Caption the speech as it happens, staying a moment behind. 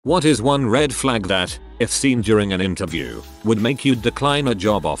What is one red flag that, if seen during an interview, would make you decline a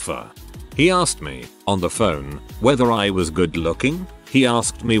job offer? He asked me, on the phone, whether I was good looking. He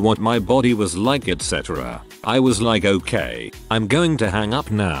asked me what my body was like, etc. I was like, okay, I'm going to hang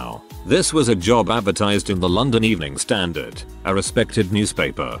up now. This was a job advertised in the London Evening Standard, a respected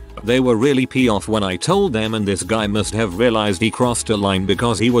newspaper. They were really pissed off when I told them, and this guy must have realized he crossed a line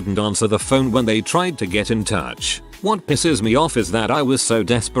because he wouldn't answer the phone when they tried to get in touch. What pisses me off is that I was so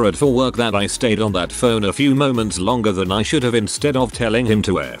desperate for work that I stayed on that phone a few moments longer than I should have instead of telling him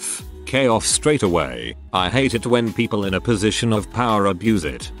to F**k off straight away. I hate it when people in a position of power abuse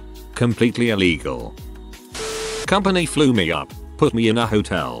it. Completely illegal. Company flew me up, put me in a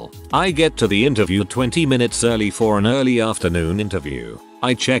hotel. I get to the interview 20 minutes early for an early afternoon interview.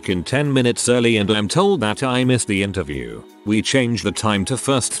 I check in 10 minutes early and I'm told that I missed the interview. We changed the time to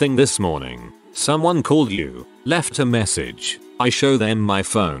first thing this morning. Someone called you, left a message. I show them my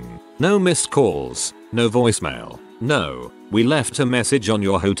phone. No missed calls, no voicemail. No, we left a message on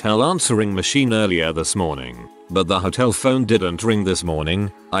your hotel answering machine earlier this morning, but the hotel phone didn't ring this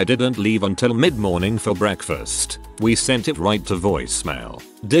morning. I didn't leave until mid-morning for breakfast. We sent it right to voicemail.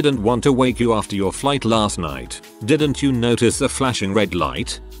 Didn't want to wake you after your flight last night. Didn't you notice the flashing red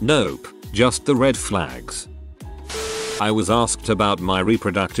light? Nope, just the red flags. I was asked about my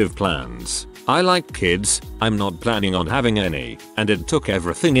reproductive plans. I like kids, I'm not planning on having any, and it took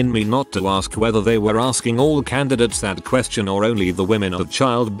everything in me not to ask whether they were asking all candidates that question or only the women of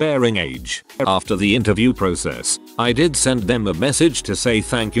childbearing age. After the interview process, I did send them a message to say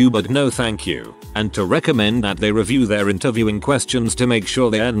thank you but no thank you, and to recommend that they review their interviewing questions to make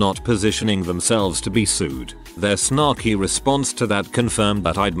sure they are not positioning themselves to be sued. Their snarky response to that confirmed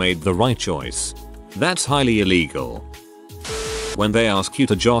that I'd made the right choice. That's highly illegal. When they ask you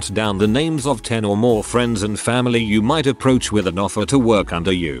to jot down the names of 10 or more friends and family you might approach with an offer to work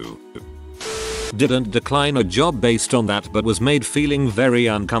under you. Didn't decline a job based on that but was made feeling very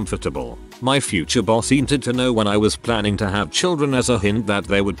uncomfortable. My future boss seemed to know when I was planning to have children as a hint that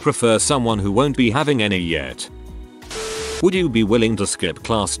they would prefer someone who won't be having any yet. Would you be willing to skip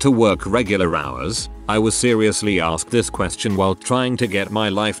class to work regular hours? I was seriously asked this question while trying to get my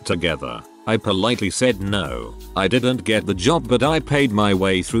life together. I politely said no. I didn't get the job but I paid my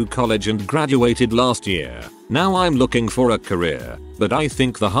way through college and graduated last year. Now I'm looking for a career, but I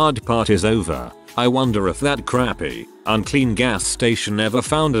think the hard part is over. I wonder if that crappy, unclean gas station ever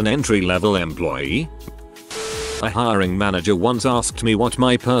found an entry-level employee? A hiring manager once asked me what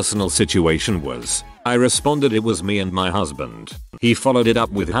my personal situation was. I responded it was me and my husband. He followed it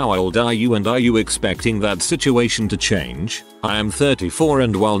up with how old are you and are you expecting that situation to change? I am 34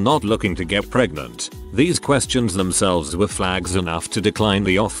 and while not looking to get pregnant, these questions themselves were flags enough to decline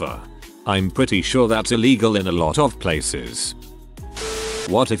the offer. I'm pretty sure that's illegal in a lot of places.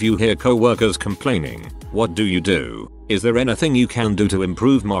 What if you hear co-workers complaining? What do you do? Is there anything you can do to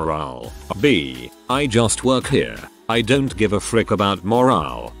improve morale? B. I just work here. I don't give a frick about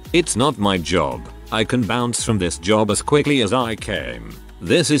morale. It's not my job. I can bounce from this job as quickly as I came.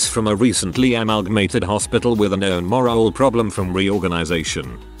 This is from a recently amalgamated hospital with a known morale problem from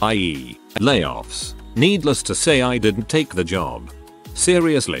reorganization, i.e. layoffs. Needless to say I didn't take the job.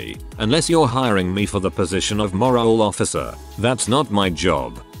 Seriously, unless you're hiring me for the position of morale officer, that's not my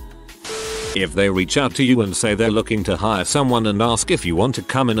job. If they reach out to you and say they're looking to hire someone and ask if you want to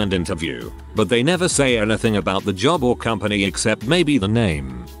come in and interview, but they never say anything about the job or company except maybe the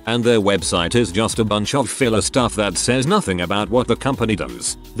name, and their website is just a bunch of filler stuff that says nothing about what the company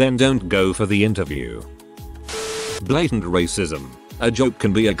does, then don't go for the interview. Blatant racism. A joke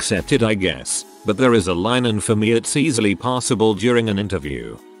can be accepted I guess, but there is a line and for me it's easily passable during an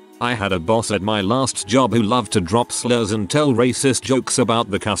interview. I had a boss at my last job who loved to drop slurs and tell racist jokes about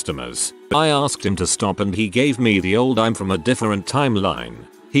the customers. I asked him to stop and he gave me the old I'm from a different timeline.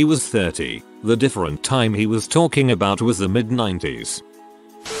 He was 30. The different time he was talking about was the mid-90s.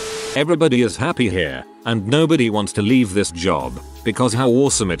 Everybody is happy here, and nobody wants to leave this job, because how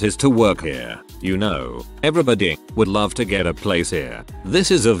awesome it is to work here. You know, everybody would love to get a place here.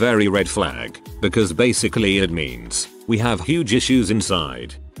 This is a very red flag, because basically it means we have huge issues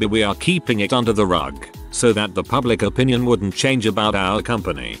inside, but we are keeping it under the rug, so that the public opinion wouldn't change about our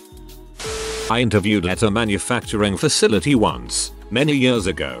company. I interviewed at a manufacturing facility once, many years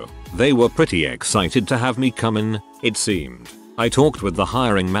ago. They were pretty excited to have me come in, it seemed. I talked with the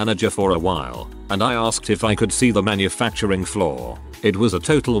hiring manager for a while, and I asked if I could see the manufacturing floor. It was a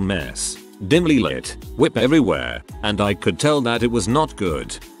total mess. Dimly lit, whip everywhere, and I could tell that it was not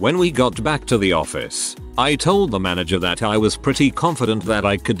good. When we got back to the office, I told the manager that I was pretty confident that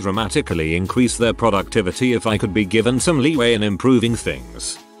I could dramatically increase their productivity if I could be given some leeway in improving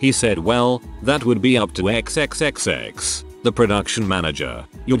things. He said, well, that would be up to XXXX, the production manager.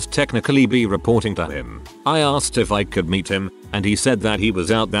 You'd technically be reporting to him. I asked if I could meet him, and he said that he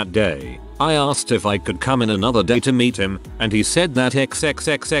was out that day. I asked if I could come in another day to meet him, and he said that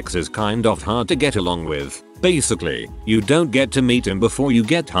XXXX is kind of hard to get along with. Basically, you don't get to meet him before you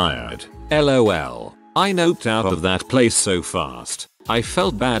get hired. LOL. I noped out of that place so fast. I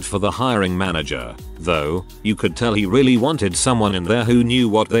felt bad for the hiring manager, though. You could tell he really wanted someone in there who knew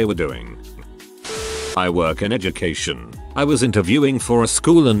what they were doing. I work in education. I was interviewing for a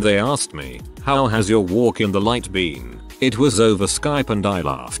school and they asked me, how has your walk in the light been? It was over Skype and I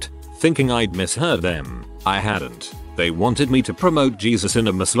laughed, thinking I'd misheard them. I hadn't. They wanted me to promote Jesus in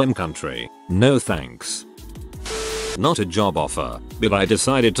a Muslim country. No thanks. Not a job offer, but I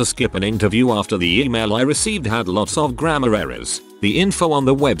decided to skip an interview after the email I received had lots of grammar errors. The info on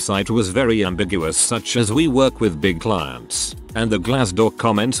the website was very ambiguous, such as we work with big clients, and the Glassdoor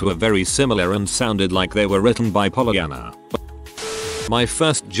comments were very similar and sounded like they were written by Pollyanna. My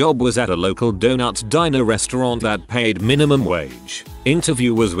first job was at a local donuts diner restaurant that paid minimum wage.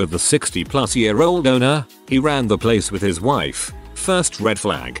 Interview was with the 60-plus-year-old owner. He ran the place with his wife. First red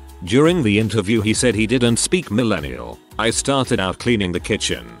flag. During the interview he said he didn't speak millennial. I started out cleaning the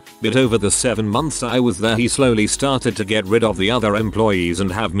kitchen, but over the 7 months I was there he slowly started to get rid of the other employees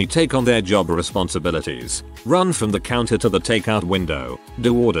and have me take on their job responsibilities. Run from the counter to the takeout window,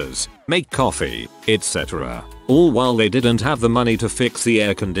 do orders, make coffee, etc. All while they didn't have the money to fix the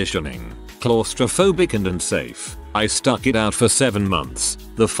air conditioning. Claustrophobic and unsafe. I stuck it out for 7 months.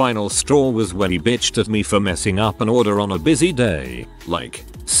 The final straw was when he bitched at me for messing up an order on a busy day. Like,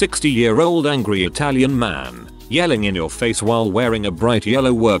 60-year-old angry Italian man, yelling in your face while wearing a bright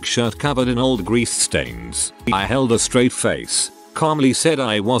yellow work shirt covered in old grease stains. I held a straight face, calmly said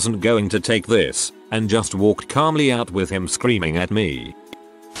I wasn't going to take this, and just walked calmly out with him screaming at me.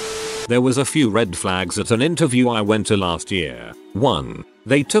 There was a few red flags at an interview I went to last year. 1.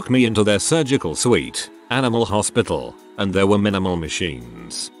 They took me into their surgical suite, animal hospital, and there were minimal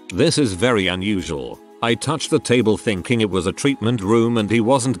machines. This is very unusual. I touched the table thinking it was a treatment room and he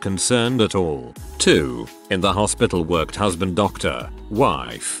wasn't concerned at all. 2. In the hospital worked husband, doctor,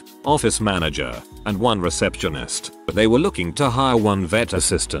 wife, office manager, and 1 receptionist. They were looking to hire 1 vet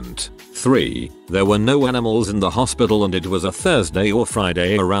assistant. 3. There were no animals in the hospital and it was a Thursday or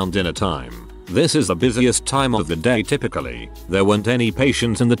Friday around dinner time. This is the busiest time of the day typically. There weren't any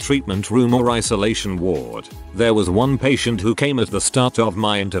patients in the treatment room or isolation ward. There was 1 patient who came at the start of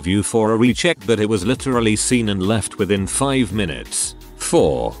my interview for a recheck, but it was literally seen and left within 5 minutes.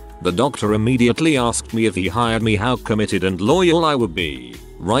 4. The doctor immediately asked me if he hired me how committed and loyal I would be.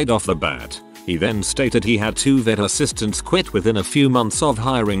 Right off the bat. He then stated he had 2 vet assistants quit within a few months of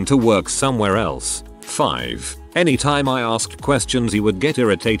hiring to work somewhere else. 5. Anytime I asked questions he would get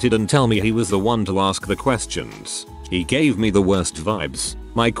irritated and tell me he was the one to ask the questions. He gave me the worst vibes.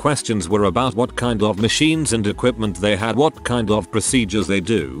 My questions were about what kind of machines and equipment they had, what kind of procedures they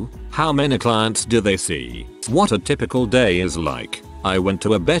do, how many clients do they see, what a typical day is like. I went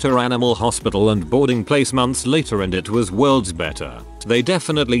to a better animal hospital and boarding place months later and it was worlds better. They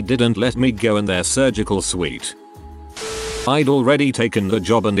definitely didn't let me go in their surgical suite. I'd already taken the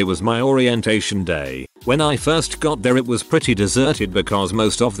job and it was my orientation day. When I first got there it was pretty deserted because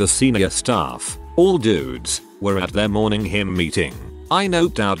most of the senior staff, all dudes, were at their morning hymn meeting. I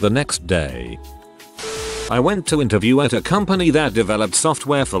noped out the next day. I went to interview at a company that developed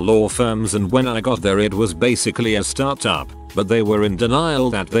software for law firms and when I got there it was basically a startup, but they were in denial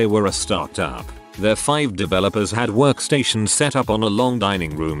that they were a startup. Their 5 developers had workstations set up on a long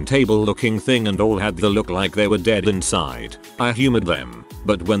dining room table looking thing and all had the look like they were dead inside. I humored them,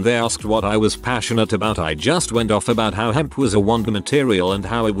 but when they asked what I was passionate about I just went off about how hemp was a wonder material and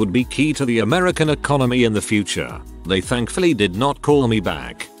how it would be key to the American economy in the future. They thankfully did not call me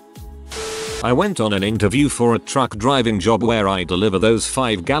back. I went on an interview for a truck driving job where I deliver those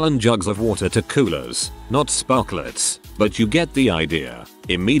 5-gallon jugs of water to coolers, not sparklets, but you get the idea.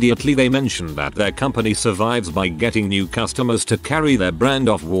 Immediately they mentioned that their company survives by getting new customers to carry their brand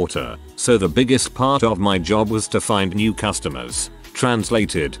of water, so the biggest part of my job was to find new customers.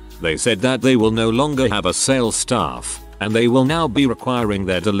 Translated, they said that they will no longer have a sales staff, and they will now be requiring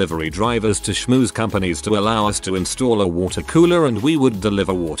their delivery drivers to schmooze companies to allow us to install a water cooler and we would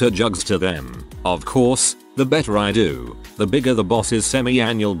deliver water jugs to them. Of course, the better I do, the bigger the boss's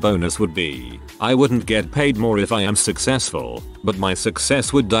semi-annual bonus would be. I wouldn't get paid more if I am successful, but my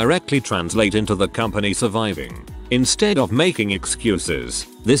success would directly translate into the company surviving. Instead of making excuses,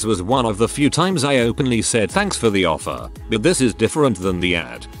 this was one of the few times I openly said thanks for the offer, but this is different than the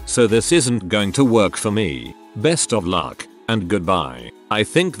ad, so this isn't going to work for me. Best of luck, and goodbye. I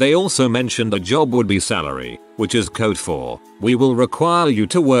think they also mentioned a job would be salary, which is code for, we will require you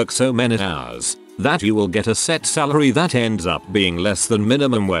to work so many hours that you will get a set salary that ends up being less than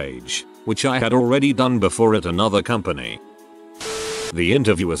minimum wage, which I had already done before at another company. The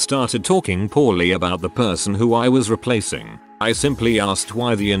interviewer started talking poorly about the person who I was replacing. I simply asked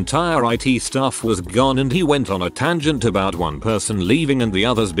why the entire IT staff was gone and he went on a tangent about one person leaving and the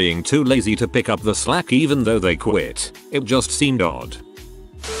others being too lazy to pick up the slack even though they quit. It just seemed odd.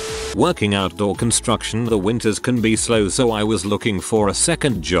 Working outdoor construction, the winters can be slow, so I was looking for a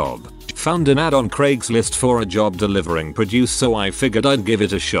second job. Found an ad on Craigslist for a job delivering produce, so I figured I'd give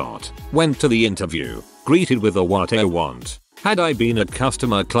it a shot. Went to the interview, greeted with a what I want. Had I been a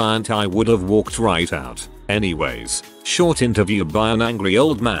customer client I would have walked right out. Anyways, short interview by an angry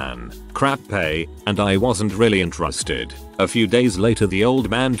old man, crap pay, and I wasn't really interested. A few days later the old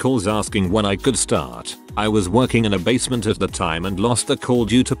man calls asking when I could start. I was working in a basement at the time and lost the call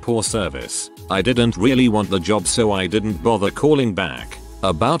due to poor service. I didn't really want the job, so I didn't bother calling back.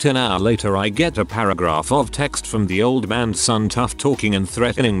 About an hour later I get a paragraph of text from the old man's son, tough talking and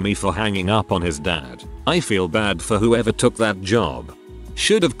threatening me for hanging up on his dad. I feel bad for whoever took that job.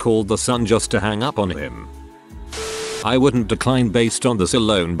 Should have called the son just to hang up on him. I wouldn't decline based on this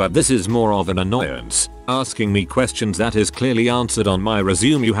alone, but this is more of an annoyance. Asking me questions that is clearly answered on my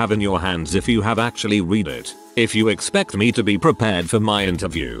resume you have in your hands if you have actually read it. If you expect me to be prepared for my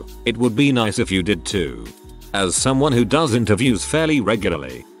interview, it would be nice if you did too. As someone who does interviews fairly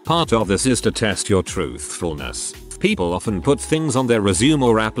regularly, part of this is to test your truthfulness. People often put things on their resume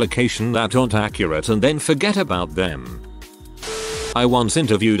or application that aren't accurate and then forget about them. I once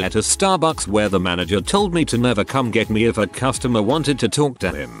interviewed at a Starbucks where the manager told me to never come get me if a customer wanted to talk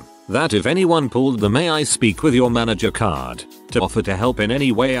to him. That if anyone pulled the "may I speak with your manager" card, to offer to help in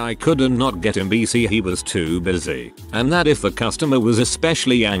any way I could and not get him BC he was too busy. And that if the customer was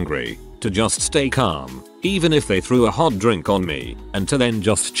especially angry, to just stay calm, even if they threw a hot drink on me, and to then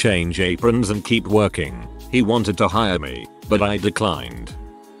just change aprons and keep working. He wanted to hire me, but I declined.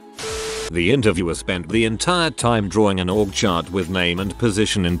 The interviewer spent the entire time drawing an org chart with name and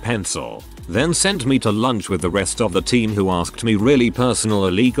position in pencil, then sent me to lunch with the rest of the team who asked me really personal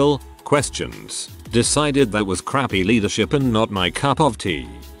illegal questions. Decided that was crappy leadership and not my cup of tea.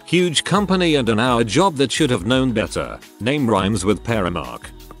 Huge company and an hour job that should have known better. Name rhymes with Paramark.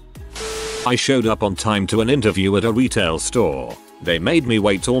 I showed up on time to an interview at a retail store. They made me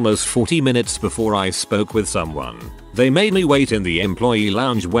wait almost 40 minutes before I spoke with someone. They made me wait in the employee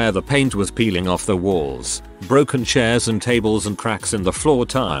lounge where the paint was peeling off the walls, broken chairs and tables and cracks in the floor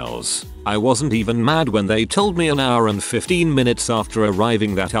tiles. I wasn't even mad when they told me an hour and 15 minutes after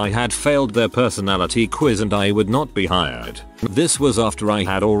arriving that I had failed their personality quiz and I would not be hired. This was after I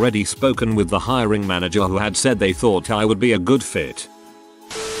had already spoken with the hiring manager who had said they thought I would be a good fit.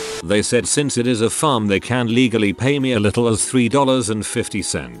 They said since it is a farm they can legally pay me as little as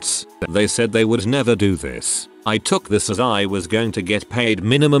 $3.50. They said they would never do this. I took this as I was going to get paid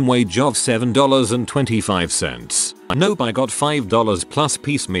minimum wage of $7.25. Nope, I got $5 plus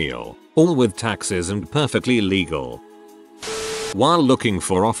piecemeal, all with taxes and perfectly legal. While looking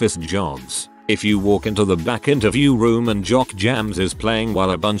for office jobs, if you walk into the back interview room and Jock Jams is playing while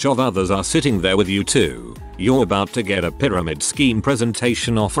a bunch of others are sitting there with you too, you're about to get a pyramid scheme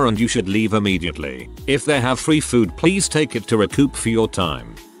presentation offer and you should leave immediately. If they have free food, please take it to recoup for your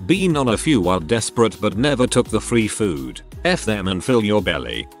time. Been on a few while desperate but never took the free food. F them and fill your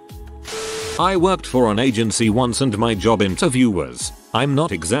belly. I worked for an agency once and my job interview was, I'm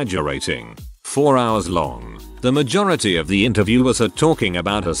not exaggerating, 4 hours long. The majority of the interview was her talking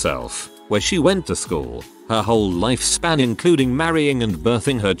about herself, where she went to school, her whole lifespan including marrying and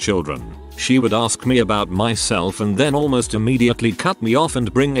birthing her children. She would ask me about myself and then almost immediately cut me off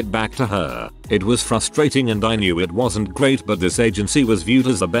and bring it back to her. It was frustrating and I knew it wasn't great, but this agency was viewed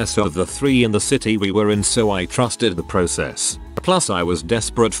as the best of the 3 in the city we were in, so I trusted the process. Plus I was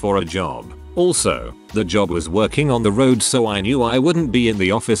desperate for a job. Also, the job was working on the road, so I knew I wouldn't be in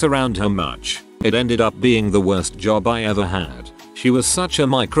the office around her much. It ended up being the worst job I ever had. She was such a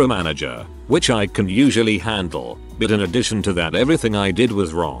micromanager, which I can usually handle, but in addition to that everything I did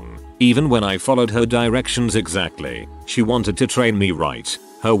was wrong. Even when I followed her directions exactly, she wanted to train me right.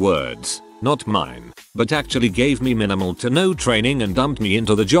 Her words, not mine, but actually gave me minimal to no training and dumped me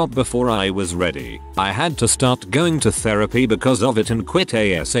into the job before I was ready. I had to start going to therapy because of it and quit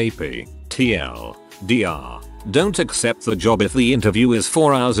ASAP. TLDR. Don't accept the job if the interview is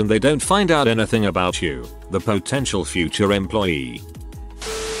 4 hours and they don't find out anything about you, the potential future employee.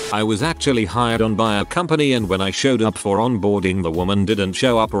 I was actually hired on by a company, and when I showed up for onboarding, the woman didn't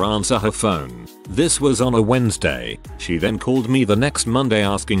show up or answer her phone. This was on a Wednesday. She then called me the next Monday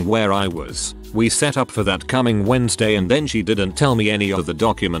asking where I was. We set up for that coming Wednesday, and then she didn't tell me any of the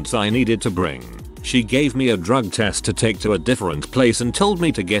documents I needed to bring. She gave me a drug test to take to a different place and told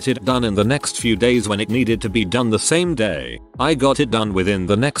me to get it done in the next few days when it needed to be done the same day. I got it done within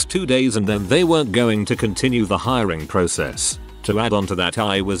the next 2 days, and then they weren't going to continue the hiring process. To add on to that,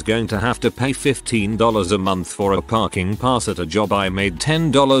 I was going to have to pay $15 a month for a parking pass at a job I made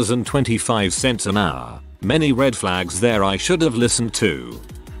 $10.25 an hour. Many red flags there I should have listened to.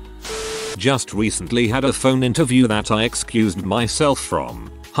 Just recently had a phone interview that I excused myself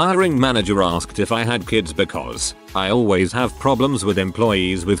from. Hiring manager asked if I had kids because I always have problems with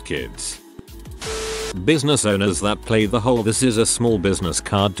employees with kids. Business owners that play the whole "this is a small business"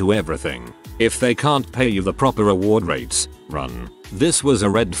 card to everything. If they can't pay you the proper award rates, run. This was a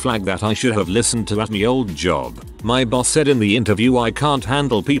red flag that I should have listened to at my old job. My boss said in the interview I can't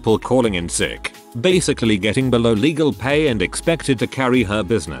handle people calling in sick, basically getting below legal pay, and expected to carry her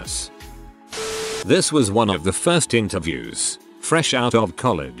business. This was one of the first interviews. Fresh out of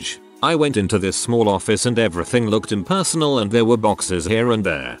college, I went into this small office and everything looked impersonal and there were boxes here and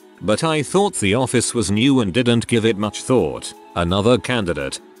there. But I thought the office was new and didn't give it much thought. Another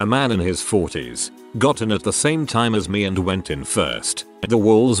candidate, a man in his 40s, got in at the same time as me and went in first. The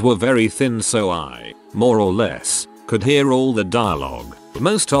walls were very thin, so I, more or less, could hear all the dialogue.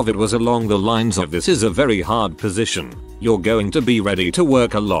 Most of it was along the lines of "this is a very hard position. You're going to be ready to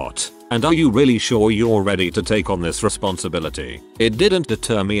work a lot. And are you really sure you're ready to take on this responsibility?" It didn't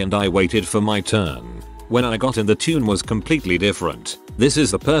deter me and I waited for my turn. When I got in, the tune was completely different. "This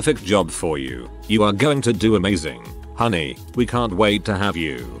is the perfect job for you. You are going to do amazing. Honey, we can't wait to have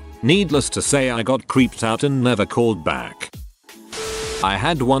you." Needless to say, I got creeped out and never called back. I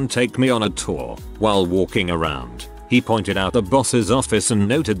had one take me on a tour. While walking around, he pointed out the boss's office and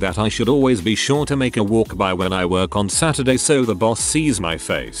noted that I should always be sure to make a walk by when I work on Saturday so the boss sees my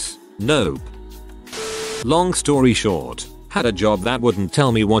face. Nope. Long story short, had a job that wouldn't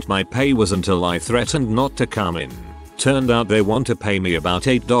tell me what my pay was until I threatened not to come in. Turned out they want to pay me about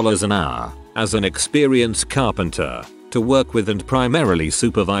 $8 an hour as an experienced carpenter to work with and primarily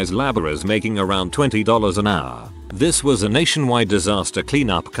supervise laborers making around $20 an hour. This was a nationwide disaster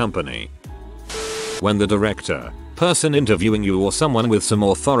cleanup company. When the director, person interviewing you, or someone with some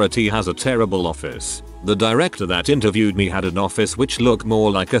authority has a terrible office. The director that interviewed me had an office which looked more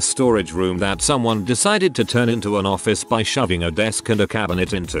like a storage room that someone decided to turn into an office by shoving a desk and a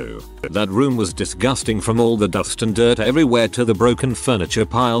cabinet into. That room was disgusting, from all the dust and dirt everywhere to the broken furniture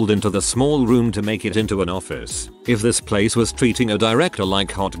piled into the small room to make it into an office. If this place was treating a director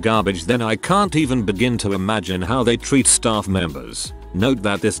like hot garbage, then I can't even begin to imagine how they treat staff members. Note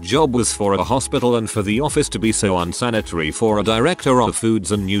that this job was for a hospital, and for the office to be so unsanitary for a director of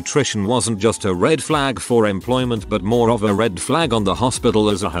foods and nutrition wasn't just a red flag for employment but more of a red flag on the hospital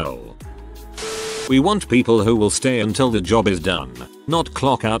as a whole. We want people who will stay until the job is done, not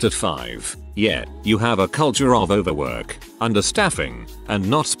clock out at 5. Yet, you have a culture of overwork, understaffing, and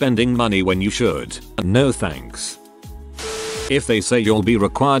not spending money when you should. No thanks. If they say you'll be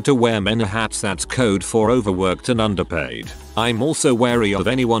required to wear many hats, that's code for overworked and underpaid. I'm also wary of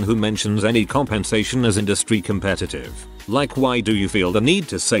anyone who mentions any compensation as industry competitive. Like, why do you feel the need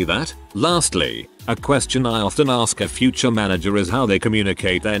to say that? Lastly, a question I often ask a future manager is how they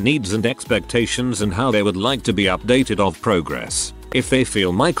communicate their needs and expectations and how they would like to be updated of progress. If they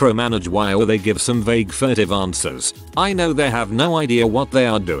feel micromanaged, why, or they give some vague furtive answers, I know they have no idea what they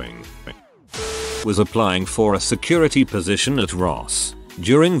are doing. Was applying for a security position at Ross.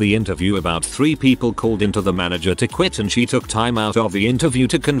 During the interview, about 3 people called into the manager to quit, and she took time out of the interview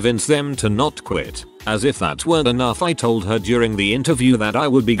to convince them to not quit. As if that weren't enough, I told her during the interview that I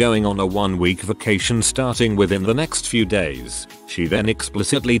would be going on a 1-week vacation starting within the next few days. She then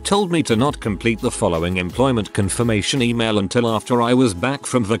explicitly told me to not complete the following employment confirmation email until after I was back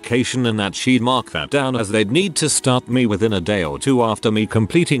from vacation, and that she'd mark that down as they'd need to start me within a day or 2 after me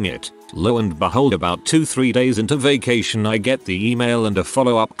completing it. Lo and behold, about 2-3 days into vacation, I get the email and a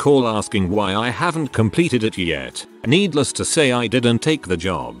follow-up call asking why I haven't completed it yet. Needless to say, I didn't take the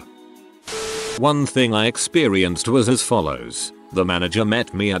job. One thing I experienced was as follows. The manager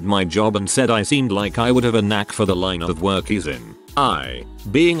met me at my job and said I seemed like I would have a knack for the line of work he's in. I,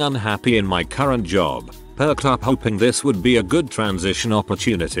 being unhappy in my current job, perked up hoping this would be a good transition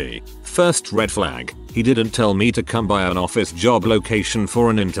opportunity. First red flag, he didn't tell me to come by an office job location for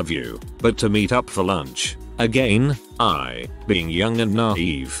an interview, but to meet up for lunch. Again, I, being young and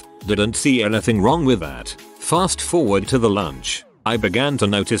naive, didn't see anything wrong with that. Fast forward to the lunch. I began to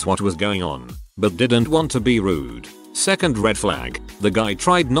notice what was going on, but didn't want to be rude. Second red flag, the guy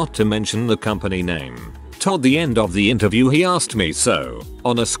tried not to mention the company name. Toward the end of the interview he asked me, so,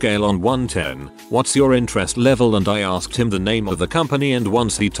 on a scale on 1-10, what's your interest level, and I asked him the name of the company, and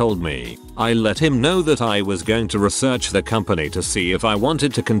once he told me, I let him know that I was going to research the company to see if I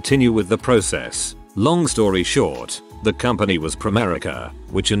wanted to continue with the process. Long story short, the company was Primerica,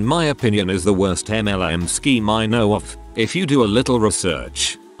 which in my opinion is the worst MLM scheme I know of. If you do a little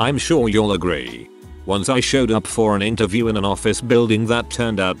research, I'm sure you'll agree. Once I showed up for an interview in an office building that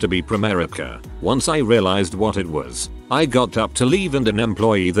turned out to be Primerica. Once I realized what it was, I got up to leave and an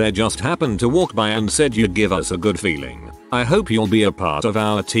employee there just happened to walk by and said, "You give us a good feeling. I hope you'll be a part of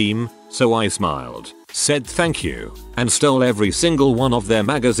our team." So I smiled, said thank you, and stole every single one of their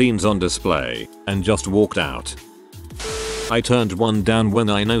magazines on display, and just walked out. I turned one down when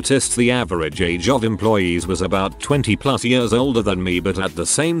I noticed the average age of employees was about 20 plus years older than me, but at the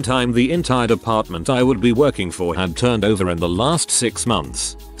same time the entire department I would be working for had turned over in the last 6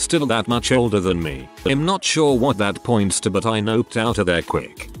 months. Still that much older than me. I'm not sure what that points to, but I noped out of there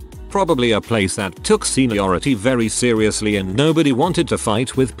quick. Probably a place that took seniority very seriously and nobody wanted to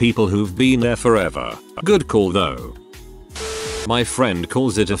fight with people who've been there forever. Good call though. My friend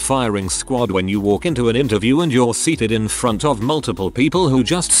calls it a firing squad when you walk into an interview and you're seated in front of multiple people who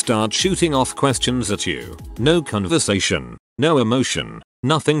just start shooting off questions at you. No conversation, no emotion,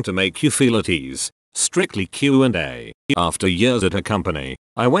 nothing to make you feel at ease. Strictly Q&A. After years at a company,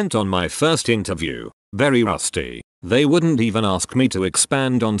 I went on my first interview. Very rusty. They wouldn't even ask me to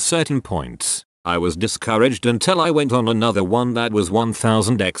expand on certain points. I was discouraged until I went on another one that was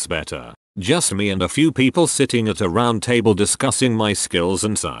 1000x better. Just me and a few people sitting at a round table discussing my skills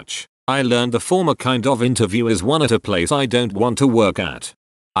and such. I learned the former kind of interview is one at a place I don't want to work at.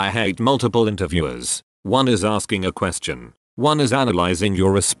 I hate multiple interviewers. One is asking a question. One is analyzing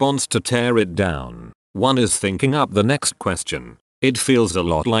your response to tear it down. One is thinking up the next question. It feels a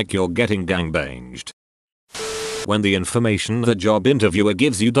lot like you're getting gangbanged. When the information the job interviewer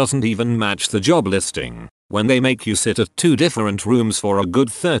gives you doesn't even match the job listing. When they make you sit at 2 different rooms for a good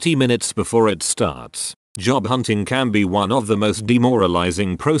 30 minutes before it starts. Job hunting can be one of the most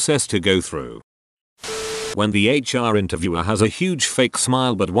demoralizing process to go through. When the HR interviewer has a huge fake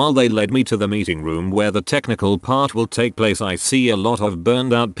smile, but while they led me to the meeting room where the technical part will take place, I see a lot of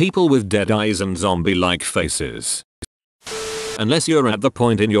burned out people with dead eyes and zombie-like faces. Unless you're at the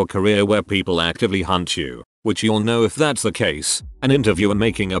point in your career where people actively hunt you, which you'll know if that's the case, an interviewer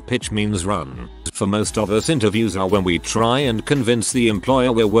making a pitch means run. For most of us, interviews are when we try and convince the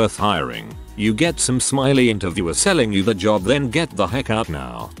employer we're worth hiring. You get some smiley interviewer selling you the job, then get the heck out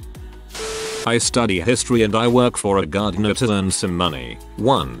now. I study history and I work for a gardener to earn some money.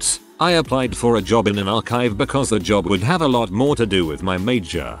 Once, I applied for a job in an archive because the job would have a lot more to do with my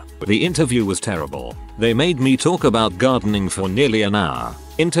major. The interview was terrible. They made me talk about gardening for nearly an hour.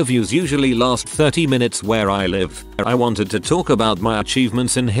 Interviews usually last 30 minutes where I live. I wanted to talk about my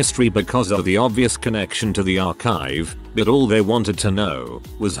achievements in history because of the obvious connection to the archive, but all they wanted to know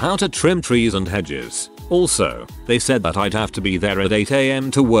was how to trim trees and hedges. Also, they said that I'd have to be there at 8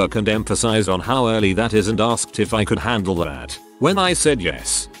 AM to work and emphasized on how early that is and asked if I could handle that. When I said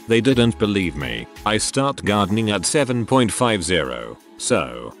yes, they didn't believe me. I start gardening at 7.50.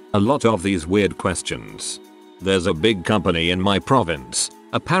 So, a lot of these weird questions. There's a big company in my province.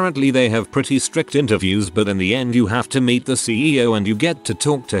 Apparently they have pretty strict interviews, but in the end you have to meet the CEO and you get to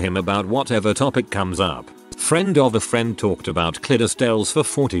talk to him about whatever topic comes up. Friend of a friend talked about Clydesdales for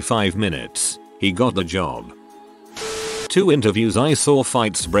 45 minutes. He got the job. 2 interviews I saw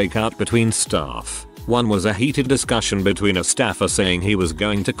fights break out between staff. One was a heated discussion between a staffer saying he was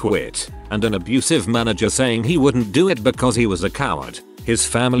going to quit, and an abusive manager saying he wouldn't do it because he was a coward. His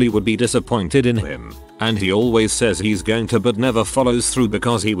family would be disappointed in him, and he always says he's going to but never follows through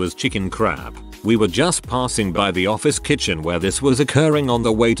because he was chicken crap. We were just passing by the office kitchen where this was occurring on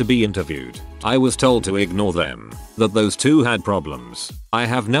the way to be interviewed. I was told to ignore them, that those 2 had problems. I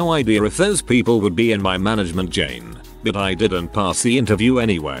have no idea if those people would be in my management chain, but I didn't pass the interview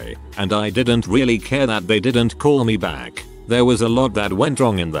anyway, and I didn't really care that they didn't call me back. There was a lot that went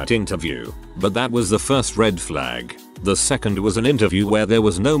wrong in that interview, but that was the first red flag. The second was an interview where there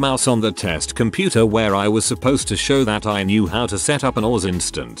was no mouse on the test computer where I was supposed to show that I knew how to set up an OS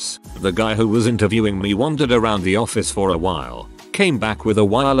instance. The guy who was interviewing me wandered around the office for a while, came back with a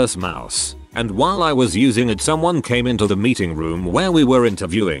wireless mouse, and while I was using it someone came into the meeting room where we were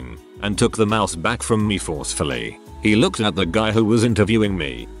interviewing and took the mouse back from me forcefully. He looked at the guy who was interviewing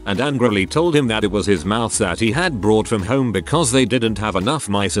me and angrily told him that it was his mouse that he had brought from home because they didn't have enough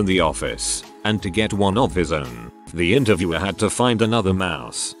mice in the office. and to get one of his own, the interviewer had to find another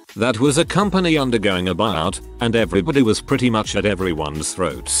mouse. That was a company undergoing a buyout, and everybody was pretty much at everyone's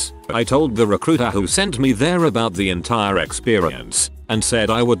throats. I told the recruiter who sent me there about the entire experience, and said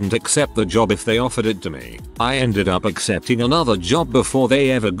I wouldn't accept the job if they offered it to me. I ended up accepting another job before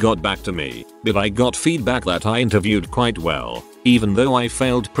they ever got back to me, but I got feedback that I interviewed quite well, even though I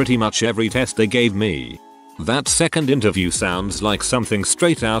failed pretty much every test they gave me. That second interview sounds like something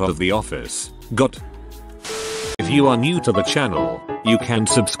straight out of The Office. If you are new to the channel, you can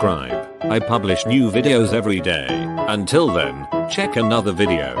subscribe. I publish new videos every day. Until then, check another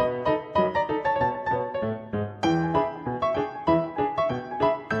video.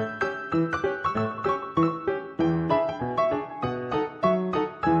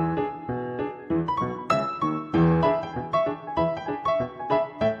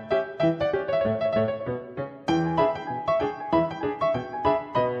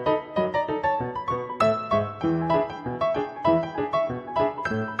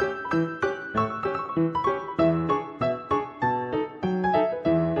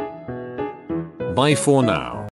 Bye for now.